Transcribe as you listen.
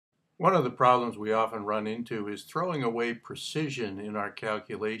One of the problems we often run into is throwing away precision in our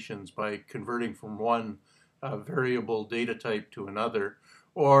calculations by converting from one variable data type to another,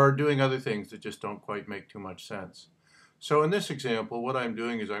 or doing other things that just don't quite make too much sense. So in this example, what I'm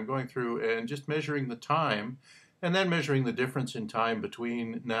doing is I'm going through and just measuring the time, and then measuring the difference in time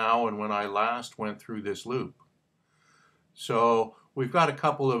between now and when I last went through this loop. So we've got a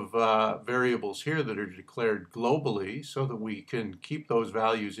couple of variables here that are declared globally so that we can keep those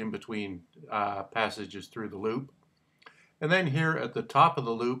values in between passages through the loop. And then here at the top of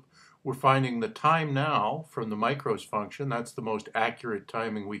the loop, we're finding the time now from the micros function. That's the most accurate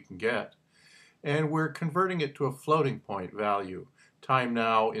timing we can get. And we're converting it to a floating point value, time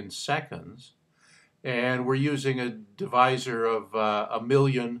now in seconds. And we're using a divisor of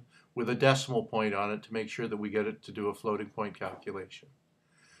 1,000,000 with a decimal point on it to make sure that we get it to do a floating point calculation.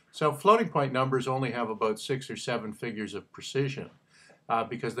 So floating point numbers only have about 6 or 7 figures of precision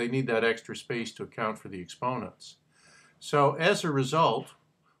because they need that extra space to account for the exponents. So as a result,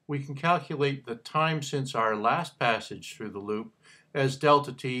 we can calculate the time since our last passage through the loop as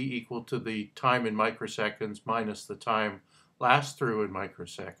delta t equal to the time in microseconds minus the time last through in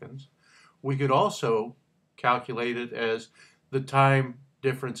microseconds. We could also calculate it as the time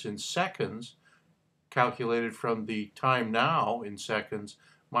difference in seconds calculated from the time now in seconds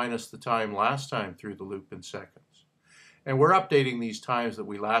minus the time last time through the loop in seconds. And we're updating these times that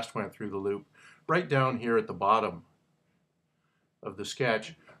we last went through the loop right down here at the bottom of the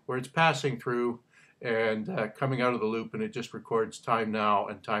sketch where it's passing through and coming out of the loop, and it just records time now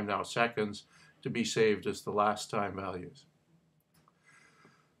and time now seconds to be saved as the last time values.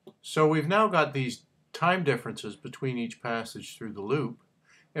 So we've now got these time differences between each passage through the loop,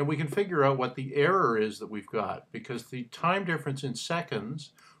 and we can figure out what the error is that we've got, because the time difference in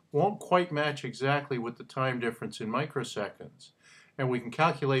seconds won't quite match exactly with the time difference in microseconds. And we can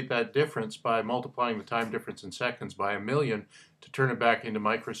calculate that difference by multiplying the time difference in seconds by 1,000,000 to turn it back into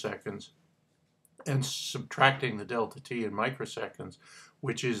microseconds, and subtracting the delta t in microseconds,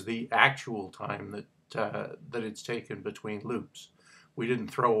 which is the actual time that it's taken between loops. We didn't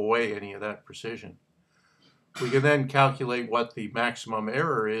throw away any of that precision. We can then calculate what the maximum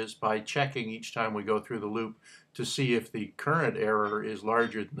error is by checking each time we go through the loop to see if the current error is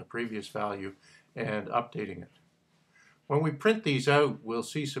larger than the previous value and updating it. When we print these out, we'll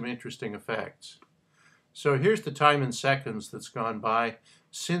see some interesting effects. So here's the time in seconds that's gone by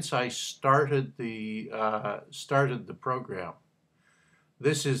since I started the program.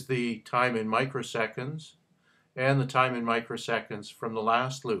 This is the time in microseconds and the time in microseconds from the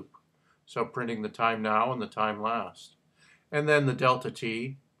last loop. So printing the time now and the time last. And then the delta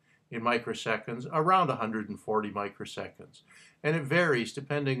t in microseconds, around 140 microseconds. And it varies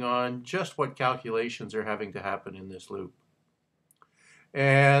depending on just what calculations are having to happen in this loop.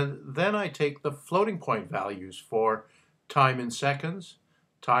 And then I take the floating point values for time in seconds,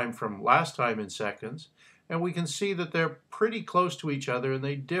 time from last time in seconds, and we can see that they're pretty close to each other, and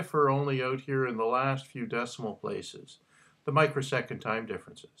they differ only out here in the last few decimal places, the microsecond time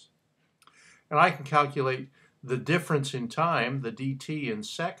differences. And I can calculate the difference in time, the dt in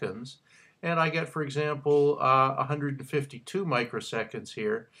seconds, and I get, for example, 152 microseconds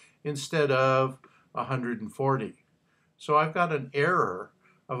here instead of 140. So I've got an error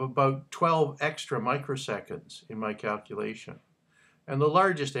of about 12 extra microseconds in my calculation. And the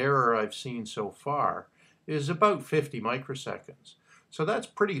largest error I've seen so far is about 50 microseconds. So that's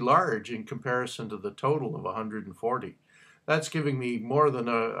pretty large in comparison to the total of 140. That's giving me more than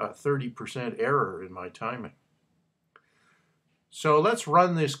a 30% error in my timing. So let's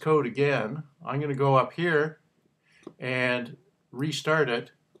run this code again. I'm going to go up here and restart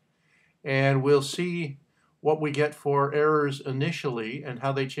it, and we'll see what we get for errors initially and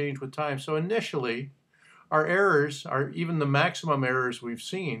how they change with time. So initially, our errors, even the maximum errors we've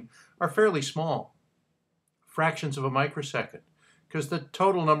seen, are fairly small, fractions of a microsecond, because the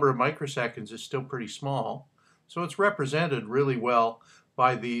total number of microseconds is still pretty small. So it's represented really well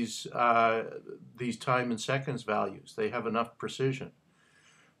by these time in seconds values. They have enough precision.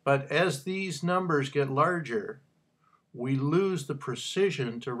 But as these numbers get larger, we lose the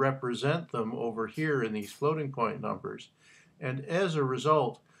precision to represent them over here in these floating point numbers. And as a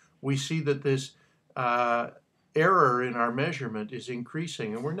result, we see that this error in our measurement is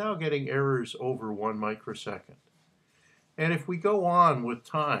increasing, and we're now getting errors over 1 microsecond. And if we go on with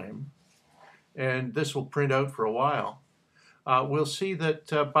time, and this will print out for a while, we'll see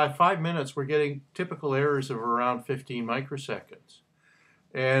that by 5 minutes we're getting typical errors of around 15 microseconds.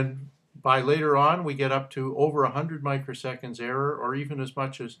 And by later on we get up to over 100 microseconds error, or even as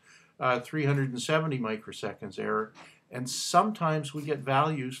much as 370 microseconds error. And sometimes we get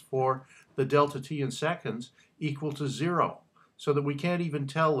values for the delta t in seconds equal to 0, so that we can't even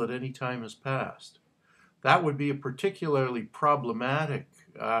tell that any time has passed. That would be a particularly problematic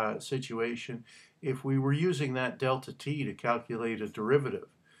situation if we were using that delta t to calculate a derivative.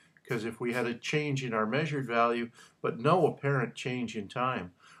 Because if we had a change in our measured value, but no apparent change in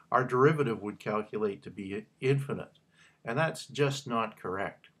time, our derivative would calculate to be infinite. And that's just not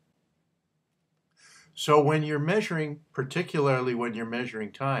correct. So when you're measuring, particularly when you're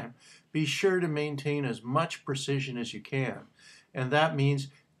measuring time, be sure to maintain as much precision as you can. And that means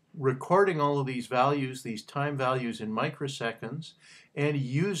recording all of these values, these time values in microseconds, and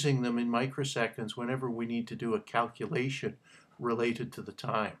using them in microseconds whenever we need to do a calculation related to the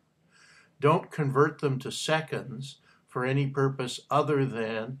time. Don't convert them to seconds for any purpose other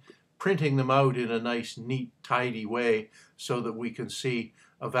than printing them out in a nice, neat, tidy way so that we can see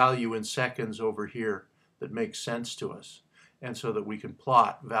a value in seconds over here that makes sense to us, and so that we can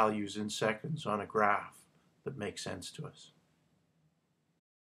plot values in seconds on a graph that makes sense to us.